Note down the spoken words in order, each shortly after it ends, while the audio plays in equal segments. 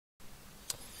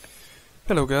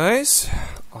Hello guys,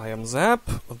 I am Zap.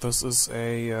 This is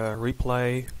a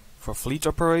replay for Fleet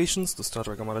Operations, the Star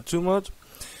Trek Armada 2 mod.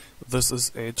 This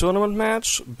is a tournament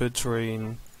match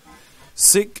between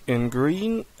SIGG in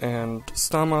green and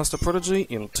Star Master Prodigy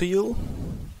in teal.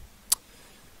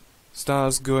 Star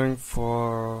is going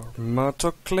for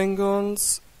Murtok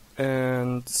Klingons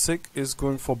and SIGG is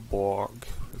going for Borg.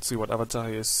 Let's see what avatar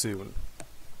he is soon.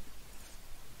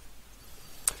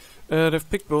 They've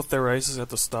picked both their races at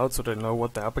the start, so they know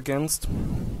what they're up against.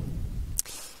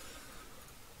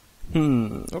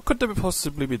 What could they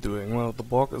possibly be doing? Well, the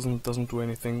Borg doesn't do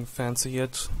anything fancy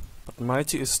yet, but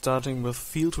Mighty is starting with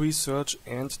field research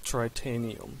and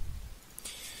tritanium,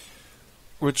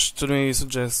 which to me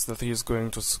suggests that he is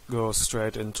going to go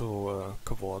straight into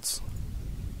cohorts.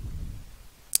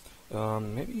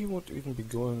 Maybe he would even be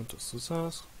going into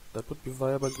Susas. That would be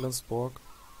viable against Borg.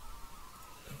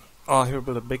 Oh, he will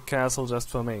build a big castle just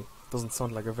for me. Doesn't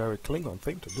sound like a very Klingon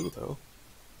thing to do, though.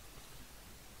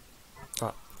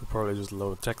 Ah, he probably just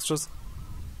loaded textures.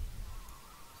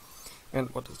 And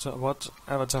what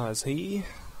avatar is he?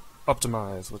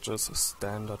 Optimize, which is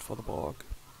standard for the Borg.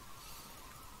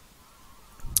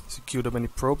 Has he queued up any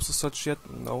probes as such yet?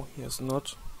 No, he has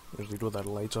not. Usually do that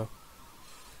later.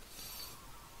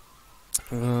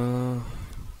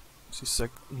 Is he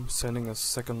sending a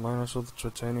second miner to the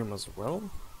tritanium as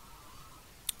well?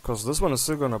 Because this one is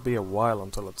still gonna be a while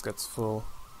until it gets full.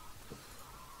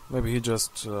 Maybe he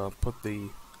just put the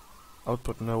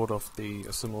output node of the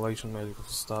assimilation medical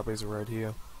starbase right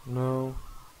here. No.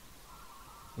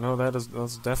 No,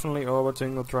 that's definitely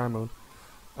orbiting the Tri-Moon.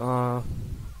 Well,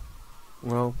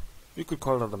 you could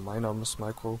call that a minor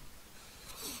micro.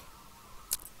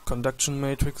 Conduction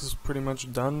matrix is pretty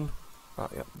much done. Ah,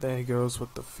 yeah, there he goes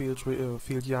with the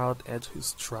field yard at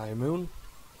his Tri-Moon.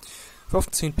 I've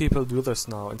often seen people do this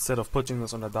now. Instead of putting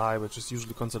this on a die, which is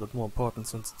usually considered more important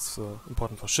since it's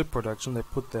important for ship production, they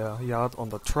put their yard on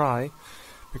the Tri,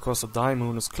 because the die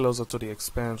moon is closer to the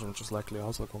expansion, which is likely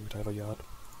also going to have a yard.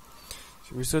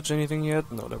 Did you research anything yet?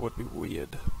 No, that would be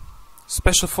weird.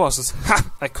 Special Forces!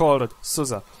 Ha! I called it!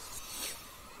 Susa.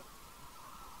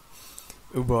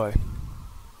 Oh boy.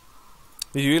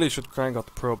 You really should crank out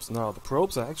the probes now. The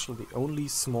probes are actually the only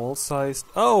small-sized...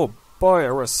 Oh boy, a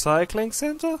recycling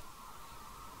center?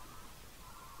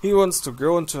 He wants to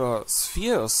go into a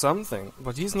sphere or something,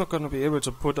 but he's not going to be able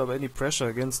to put up any pressure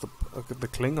against the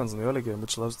Klingons in the early game,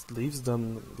 which leaves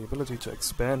them the ability to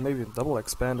expand, maybe double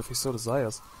expand if he so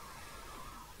desires.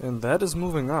 And that is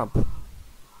moving up.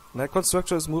 That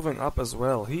constructor is moving up as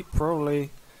well. He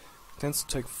probably tends to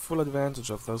take full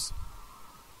advantage of this.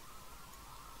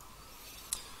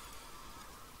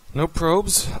 No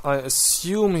probes. I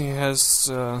assume he has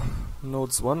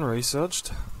nodes 1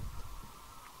 researched.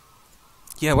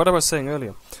 Yeah, what I was saying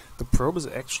earlier. The probe is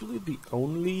actually the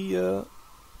only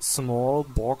small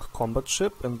Borg combat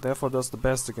ship, and therefore does the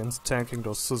best against tanking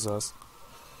those scissors.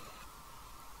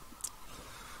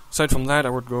 Aside from that,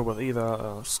 I would go with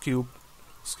either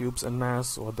Scoops en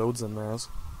masse or Dodes en masse.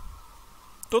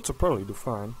 Dodes will probably do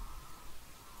fine.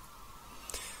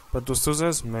 But those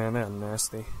scissors, man, they're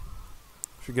nasty.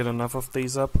 If you get enough of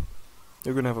these up,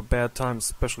 you're gonna have a bad time,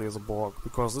 especially as a Borg,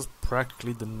 because this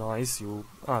practically denies you...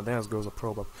 Ah, there goes a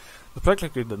probe up. It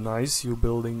practically denies you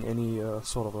building any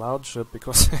sort of loud ship,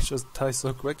 because it just dies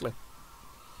so quickly.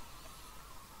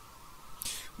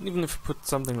 Even if you put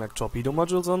something like torpedo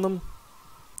modules on them,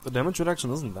 the damage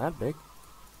reduction isn't that big.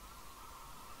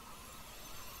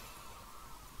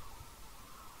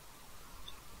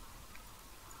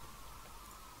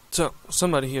 So,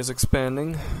 somebody here is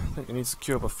expanding. I think he needs to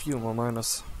queue up a few more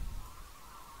miners.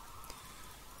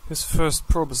 His first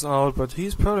probe is out, but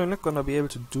he's probably not gonna be able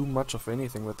to do much of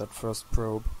anything with that first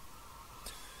probe.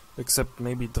 Except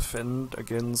maybe defend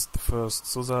against the first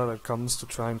Susa that comes to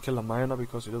try and kill a miner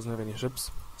because he doesn't have any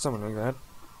ships. Something like that.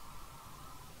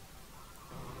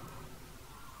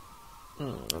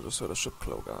 I just heard a ship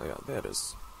cloak. Ah, yeah, there it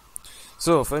is.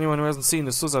 So, for anyone who hasn't seen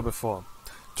the Susa before,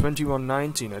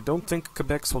 2119. I don't think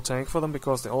Quebec's will tank for them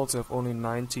because they also have only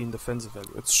 19 defensive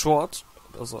value. It's short.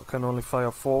 It also can only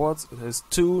fire forwards. It has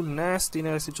 2 nasty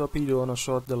torpedo on a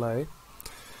short delay.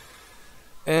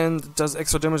 And it does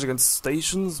extra damage against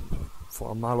stations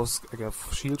for Malos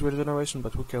shield regeneration,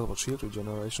 but who cares about shield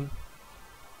regeneration?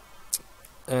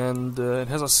 And it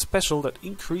has a special that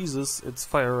increases its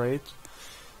fire rate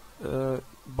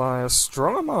by a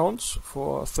strong amount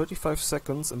for 35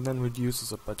 seconds and then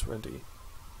reduces it by 20.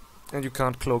 And you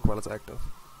can't cloak while it's active.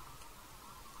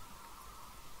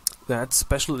 That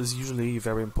special is usually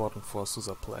very important for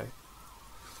Susa play.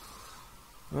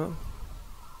 Well,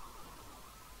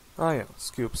 ah yeah,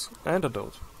 Scoops. And a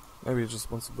Dode. Maybe he just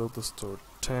wants to build this to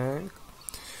tank.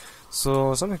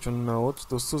 So, something to note,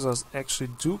 those Susas actually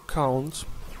do count.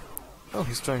 Oh,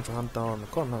 he's trying to hunt down the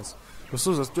con, nice. Those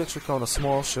Susas do actually count as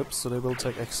small ships, so they will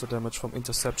take extra damage from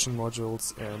interception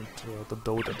modules and the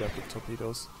DOTE adapted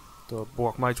torpedoes. The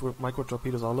Borg micro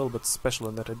torpedoes are a little bit special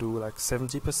in that they do like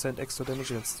 70% extra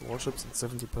damage against small ships and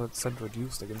 70%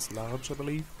 reduced against large, I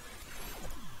believe.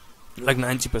 Like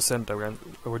 90%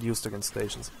 are reduced against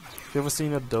stations. Have you ever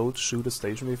seen a DOTE shoot a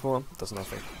station before? Does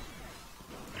nothing.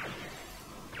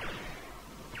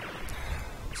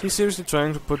 Is he seriously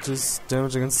trying to put his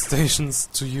damage against stations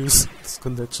to use this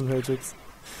conduction matrix?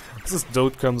 If this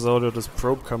DOTE comes out or this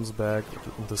probe comes back,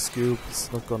 and the scoop is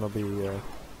not gonna be...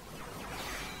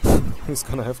 he's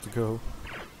gonna have to go.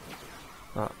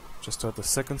 Ah, just heard the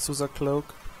second Susa cloak.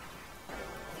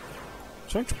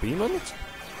 Trying to beam on it?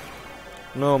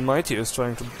 No, Mighty is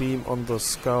trying to beam on the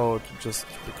scout just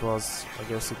because I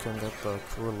guess he can get the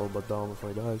crew a little bit down before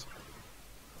he dies.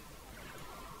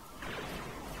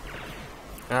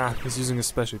 Ah, he's using a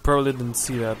special. He probably didn't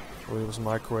see that when he was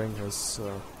microing his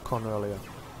con earlier.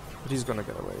 But he's gonna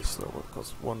get away slower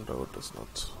because one DOTE does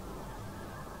not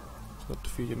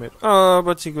defeat your mate. Oh,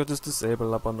 but he got this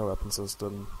disable up on the weapon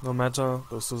system. No matter,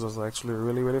 those Susas are actually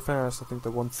really fast. I think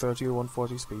they're 130 or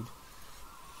 140 speed.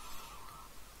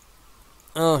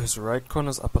 Oh, his right con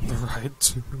is up on the right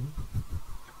too.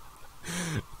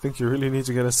 I think you really need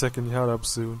to get a second yard up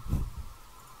soon.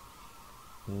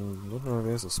 Don't know if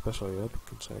he has a special yet, we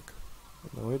can check.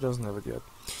 No, he doesn't have it yet.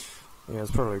 Yeah,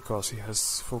 it's probably because he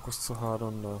has focused so hard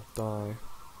on the die.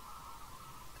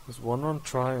 There's 1 on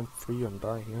try and 3 on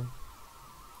die here.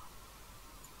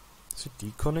 Is he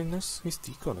deconning this? He's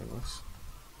deconning this.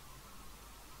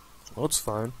 Oh, it's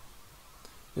fine.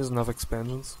 He has enough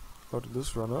expansions. How did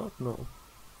this run out? No.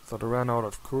 I thought it ran out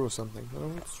of crew or something.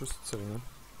 No, it's just sitting there.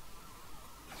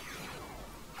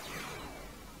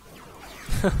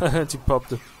 And he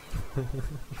popped it.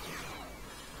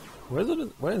 Where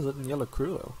is it in yellow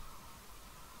crew though?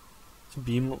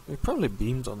 He probably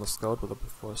beamed on the scout with it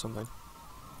before or something.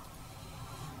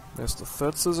 There's the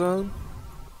third Susa.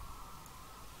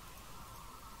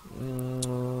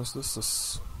 Is this the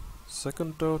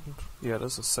second DOTE? Yeah,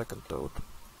 this is the second DOTE.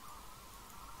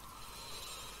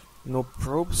 No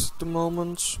probes at the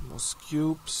moment, no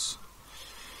scoops.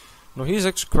 No, he's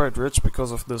actually quite rich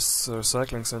because of this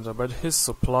recycling center, but his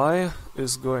supply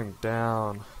is going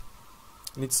down.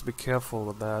 Needs to be careful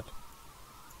with that.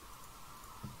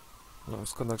 No,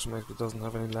 his conduction matrix doesn't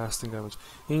have any lasting damage.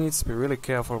 He needs to be really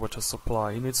careful with his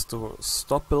supply. He needs to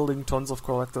stop building tons of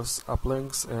collectors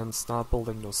uplinks and start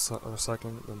building those not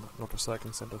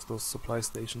recycling centers, those supply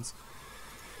stations.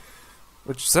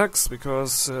 Which sucks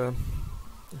because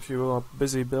if you are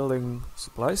busy building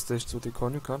supply stations with the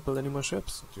con, you can't build any more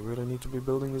ships. You really need to be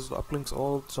building these uplinks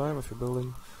all the time if you're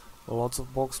building lots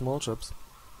of Borg small ships.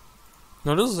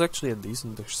 Now this is actually a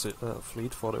decent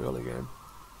fleet for the early game.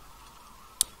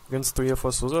 Against 3 or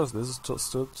 4 Susas, this is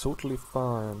still totally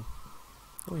fine.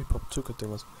 Oh, he popped 2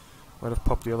 containers. Might have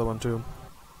popped the other one too.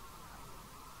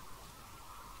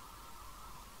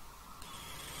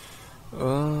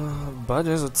 But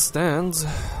as it stands,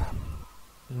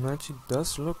 Mighty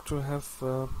does look to have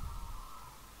an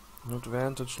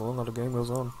advantage the longer the game goes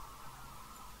on.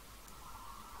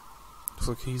 Looks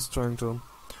like he's trying to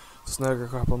snag a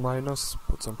couple miners,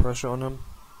 put some pressure on him.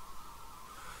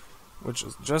 Which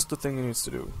is just the thing he needs to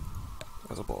do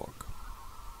as a Borg.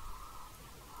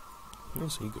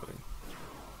 What's he doing?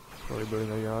 Probably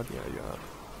building a yard? Yeah, yard.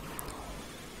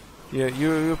 Yeah,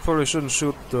 you probably shouldn't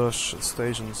shoot the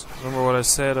stations. Remember what I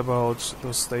said about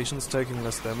those stations taking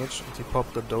less damage? And he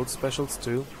popped the DOTE specials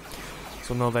too.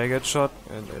 So now they get shot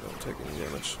and they don't take any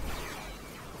damage.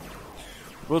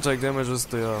 Will take damage is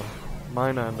the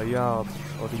miner and the yard,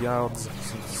 or the yards,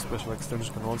 since special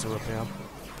extension can also repair.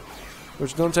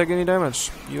 Which don't take any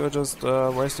damage. You are just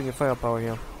wasting your firepower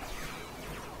here.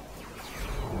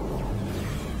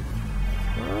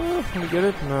 You get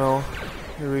it? No.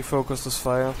 He refocused his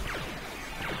fire.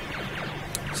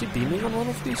 Is he beaming on one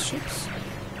of these ships?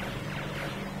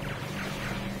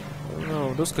 I don't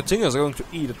know. Those Katingas are going to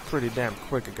eat it pretty damn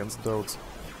quick against DOTEs.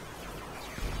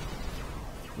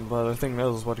 But I think that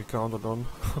is what he counted on.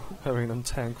 Having them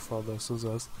tank for the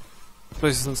Susas.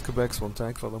 Especially since Quebec's won't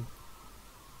tank for them.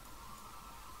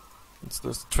 It's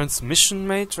this transmission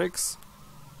matrix.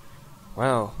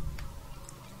 Wow.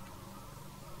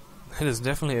 It is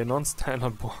definitely a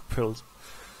non-standard Borg build.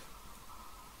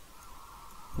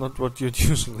 Not what you'd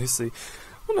usually see. I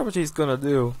wonder what he's gonna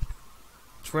do.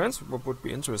 Transport would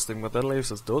be interesting, but that leaves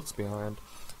his DOTEs behind.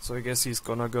 So I guess he's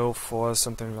gonna go for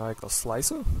something like a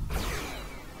slicer?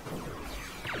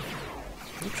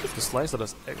 If the slicer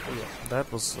does... yeah,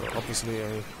 that was obviously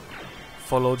a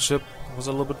followed ship. It was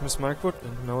a little bit mismarked,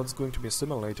 and now it's going to be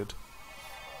assimilated.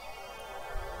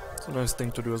 It's a nice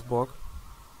thing to do as Borg.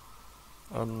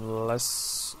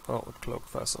 Unless... oh, it cloaked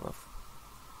fast enough.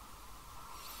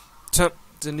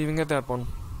 Didn't even get that one.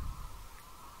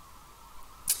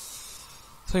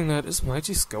 Saying that, is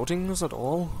Mighty scouting this at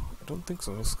all? I don't think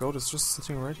so. His scout is just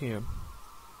sitting right here.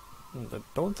 And I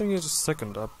don't think he's a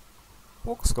second up.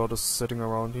 Borg Scout is sitting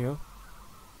around here,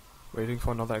 waiting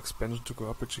for another expansion to go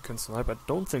up which he can snipe. I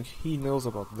don't think he knows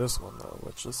about this one though,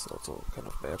 which is also kind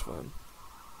of bad for him.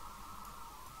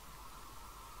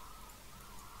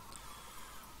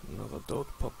 Another dode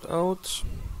popped out.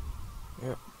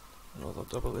 Yeah, another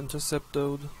double intercept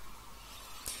dode.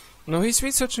 No, he's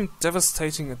researching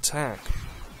devastating attack.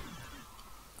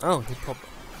 Oh, he popped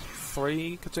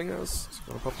 3 Katingas. He's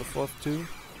gonna pop the 4th too.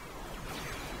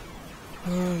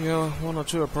 Yeah, 1 or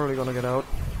 2 are probably gonna get out.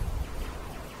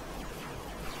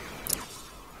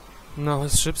 Now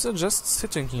his ships are just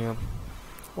sitting here.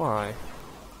 Why?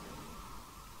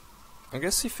 I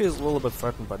guess he feels a little bit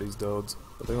threatened by these dodes,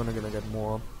 but they're only gonna get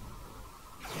more.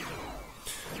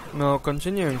 Now,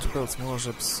 continuing to build small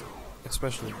ships,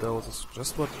 especially those, is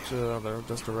just what they're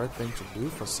just the right thing to do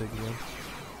for SIGG here.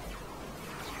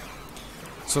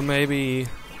 So maybe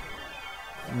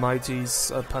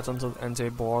Mighty's patented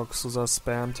anti-Borg SUSA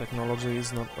spam technology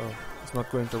is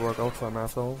not going to work out for him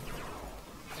after all.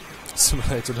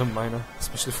 Simulated a miner,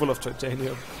 especially full of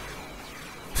titanium.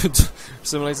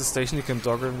 Simulates a station you can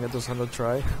dogger and get those 100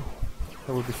 try.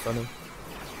 That would be funny.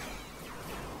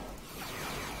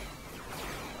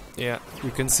 Yeah,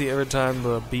 you can see every time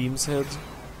the beams hit,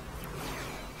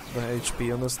 the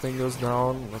HP on this thing goes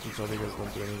down. Not sure you guys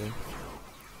won't do anything.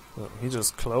 Well, he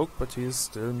just cloaked, but he's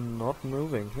still not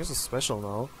moving. Here's a special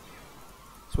now.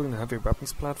 Swinging a heavy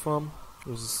weapons platform.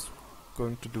 This is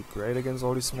going to do great against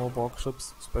all these small Borg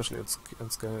ships, especially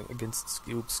against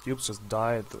Cubes. Cubes just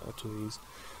died to these.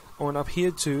 Oh, and up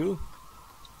here too.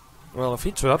 Well, if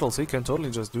he turtles, he can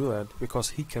totally just do that,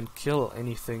 because he can kill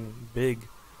anything big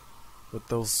with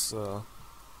those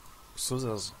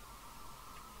SUSAs.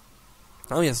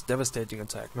 Oh yes, devastating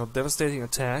attack. Now, devastating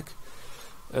attack,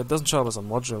 it doesn't show up as a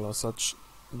module or such,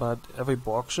 but every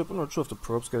Borg ship, I'm not sure if the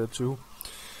probes get it too,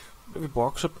 every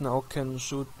Borg ship now can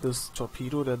shoot this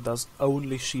torpedo that does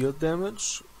only shield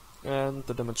damage, and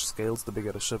the damage scales the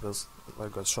bigger the ship is, where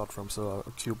it got shot from, so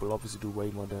a cube will obviously do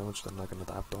way more damage than like an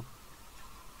adapter.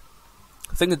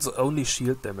 I think it's only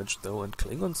shield damage though, and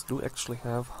Klingons do actually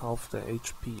have half their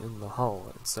HP in the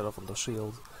hull instead of on the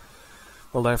shield.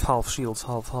 Well, they have half shields,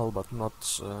 half hull, but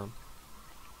not...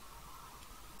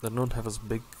 they don't have as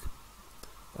big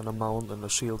an amount in the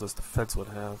shield as the Feds would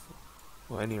have,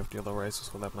 or any of the other races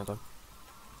for that matter.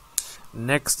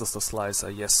 Next is the Slicer,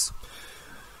 yes.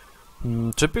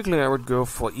 Typically I would go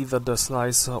for either the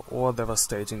Slicer or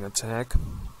Devastating Attack,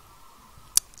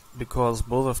 because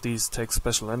both of these take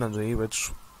special energy,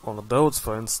 which on the Dodes,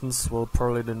 for instance, will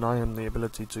probably deny him the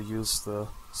ability to use the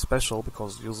special,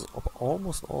 because he uses up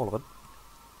almost all of it.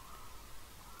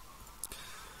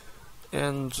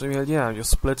 And yeah, you're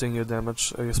splitting your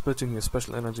damage, you're splitting your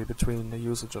special energy between the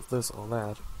usage of this or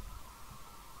that.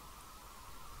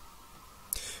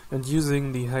 And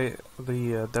using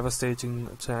the devastating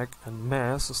attack and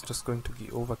mass is just going to be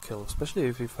overkill, especially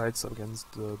if he fights against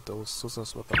those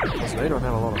SUSAs with them, because they don't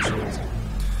have a lot of shields.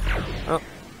 Oh,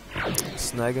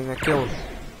 snagging a kill.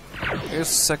 His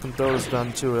second dode is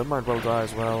done too, it might well die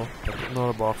as well, but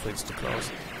not a Borg fleet's too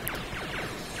close.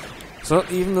 So,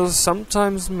 even though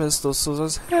sometimes miss those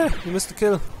SUSAs, you missed the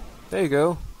kill. There you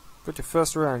go. Got your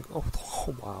first rank. Oh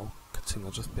wow.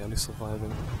 Katinga just barely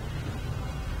surviving.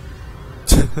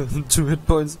 2 hit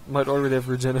points, might already have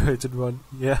regenerated 1.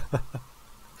 Yeah.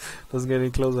 Doesn't get any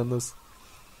closer than this.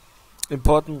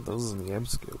 Important, this is in the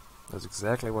EMS cube. That's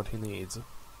exactly what he needs.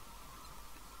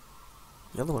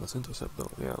 The other one is intercept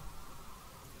though, yeah.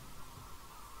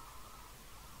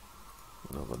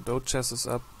 Now the dode chest is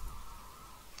up.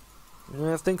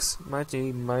 Yeah, I think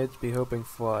Mighty might be hoping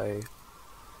for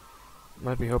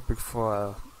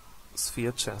a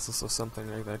sphere chassis or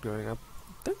something like that going up.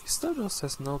 I think he still just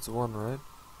has nodes 1, right?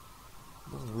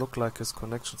 Doesn't look like his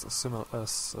connections are similar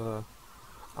as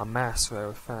amass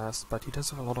very fast, but he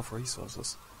does have a lot of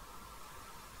resources.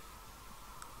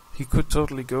 He could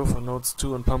totally go for nodes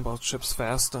 2 and pump out ships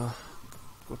faster.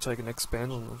 Go take an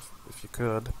expansion if you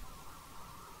could.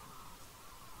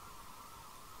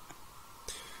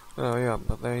 Oh yeah,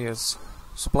 but there he is.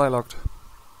 Supply locked.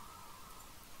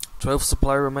 12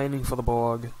 supply remaining for the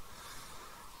Borg.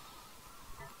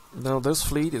 Now this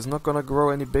fleet is not gonna grow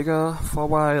any bigger for a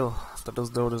while after this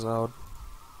dode is out.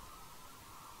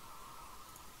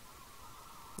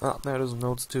 Ah, there it is,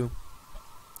 nodes too.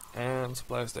 And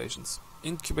supply stations.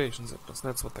 Incubation centers,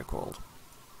 that's what they're called.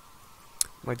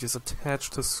 Might just attach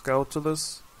the scout to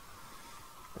this.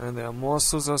 And there are more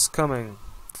Susas coming.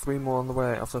 3 more on the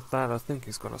way. After that, I think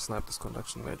he's gonna snipe this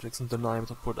conduction matrix and deny him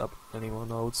to put up any more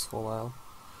nodes for a while.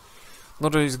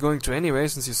 Not that he's going to anyway,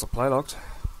 since he's supply locked.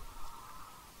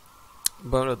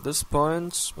 But at this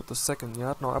point, with the second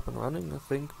yard now up and running, I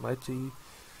think Mighty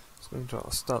is going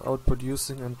to start out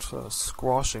producing and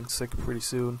squashing SIGG pretty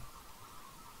soon.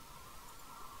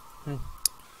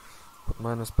 Put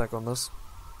minus back on this.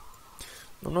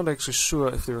 I'm not actually sure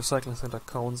if the recycling center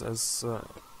counts as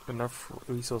enough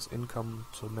resource income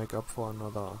to make up for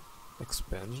another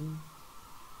expansion.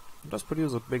 It does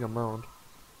produce a big amount.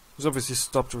 He's obviously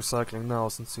stopped recycling now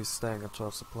since he's staying at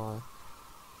 12 supply.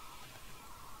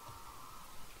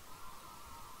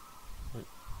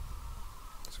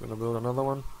 He's gonna build another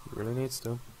one. He really needs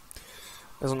to.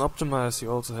 As an optimizer,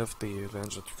 you also have the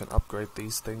advantage that you can upgrade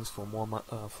these things for more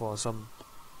for some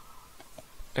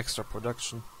extra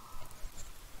production.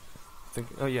 I think,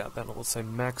 oh yeah, then I will say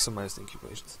maximized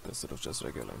incubation center instead of just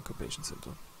regular incubation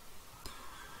center.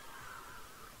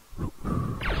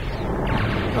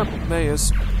 There he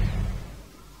is.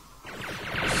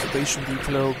 Station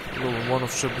decloak. Level 1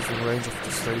 of ship is in range of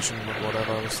the station, but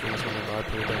whatever, this thing's gonna die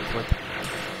pretty damn quick.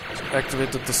 So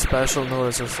activated the special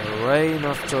notices, a rain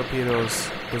of torpedoes,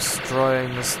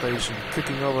 destroying the station,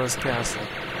 kicking over his castle.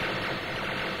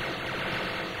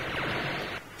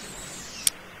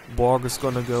 Borg is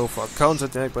gonna go for a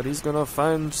counterattack, but he's gonna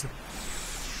find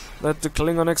that the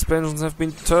Klingon expansions have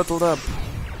been turtled up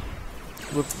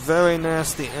with very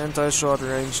nasty anti-short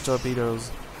range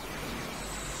torpedoes.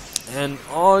 And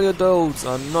all your dodes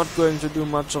are not going to do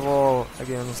much of all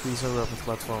against these heavy weapons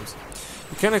platforms.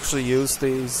 You can actually use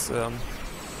these a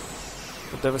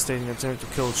devastating attack to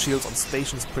kill shields on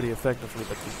stations pretty effectively,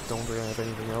 but you don't really have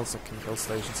anything else that can kill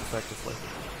stations effectively.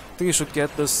 I think you should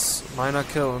get this minor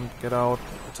kill and get out,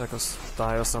 attackers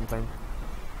die or something.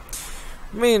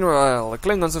 Meanwhile, the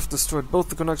Klingons have destroyed both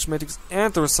the conduction matrix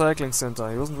and the recycling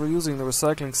center. He wasn't reusing the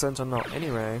recycling center now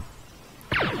anyway,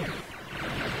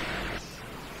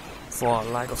 for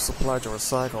lack of supply to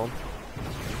recycle.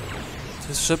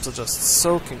 His ships are just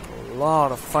soaking a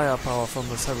lot of firepower from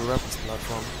this heavy weapons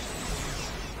platform.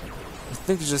 I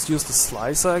think you just use the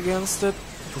slicer against it.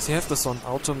 Does he have this on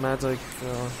automatic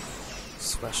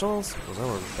specials? Because that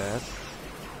was bad.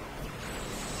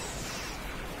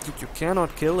 Dude, you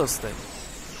cannot kill this thing.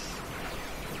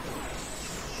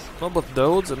 Not with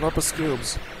dodes and not with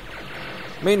cubes.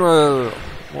 Meanwhile,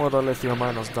 more of the lithium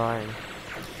miners dying.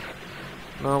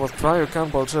 Now with Cryo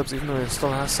can't build ships, even though he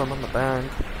still has some on the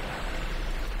bank.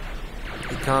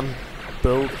 He can't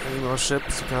build any more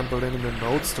ships, he can't build any more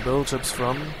nodes to build ships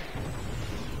from.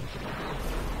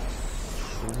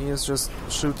 And he is just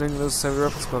shooting this heavy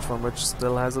weapons platform, which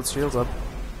still has its shields up.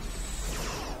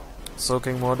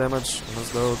 Soaking more damage on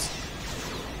his loads.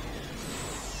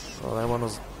 Well, that one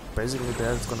was basically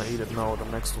dead, it's gonna eat it now, the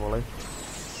next volley.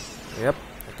 Yep,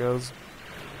 it goes.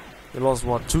 He lost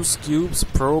what, 2 cubes,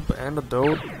 probe, and a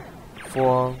dode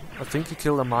for, I think he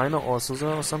killed a miner or a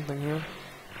Susa or something here.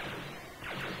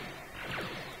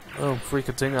 Oh, free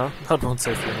Katinga. That won't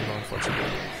save him, unfortunately.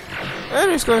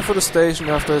 And he's going for the station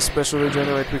after his special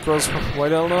regenerate, because why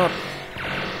the hell not?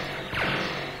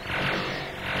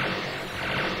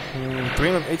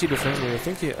 380 defensively, I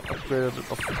think he upgraded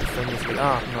it off defensively.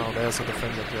 Ah, no, there's a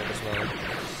defender upgrade as well.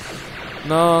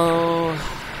 No,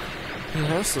 he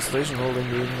has the station holding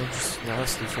green, which is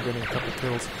nasty for getting a couple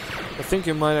kills. I think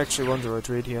you might actually want to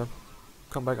retreat here.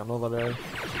 Come back another day.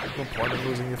 No point in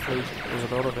losing your fleet. Was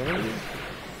it out of energy?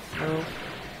 No.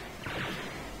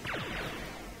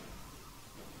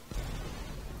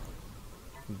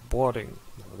 Boarding.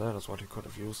 No, that is what he could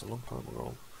have used a long time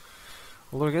ago.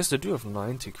 Although I guess they do have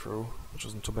 90 crew, which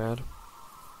isn't too bad.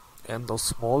 And those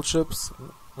small ships,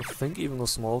 I think even the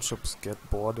small ships get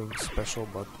boarding special,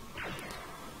 but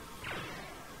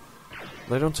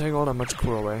they don't take all that much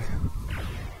crew away.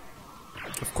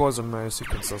 Of course, in my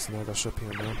sequence does snag a ship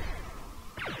here and there.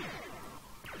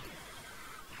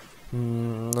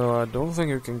 No, I don't think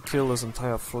you can kill this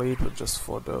entire fleet with just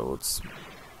 4 dodes.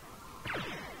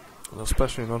 And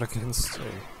especially not against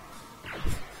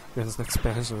against an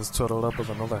expansion that's turtled up with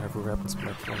another heavy weapons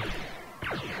platform.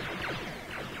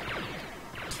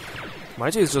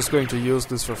 Mighty is just going to use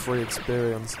this for free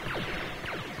experience.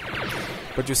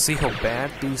 But you see how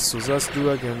bad these Susas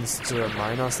do against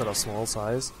miners that are small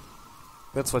size?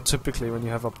 That's why typically when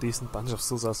you have a decent bunch of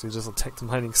Susas, you just attack the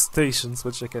mining stations,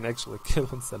 which they can actually kill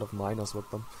instead of miners with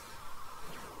them.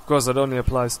 Of course, that only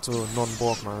applies to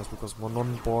non-Borg miners, because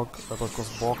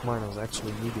Borg miners are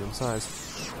actually medium sized.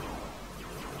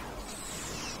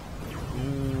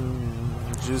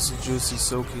 Juicy, juicy,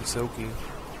 soaky, soaky.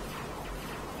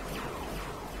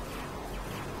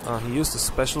 He used a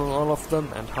special on all of them,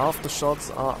 and half the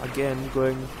shots are again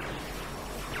going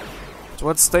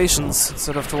towards stations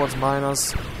instead of towards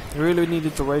miners. He really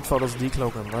needed to wait for those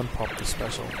decloak and then pop the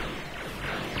special.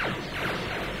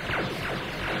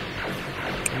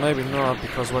 Maybe not,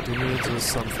 because what he needs is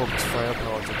some focused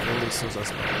firepower to kill these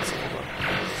scissors mines.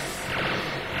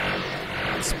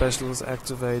 Special is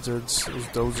activated, his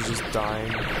dosage is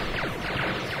dying.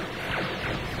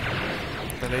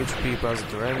 That HP buys it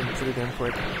draining pretty damn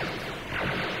quick.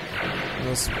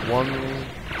 There's one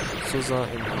scissor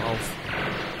in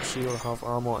half shield, half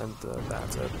armor, and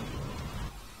that's it.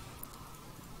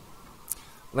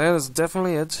 That is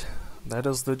definitely it. That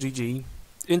is the GG.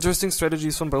 Interesting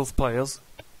strategies from both players.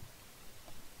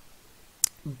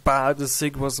 But the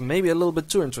SIGG was maybe a little bit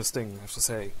too interesting, I have to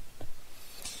say.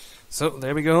 So,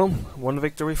 there we go. One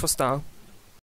victory for Star.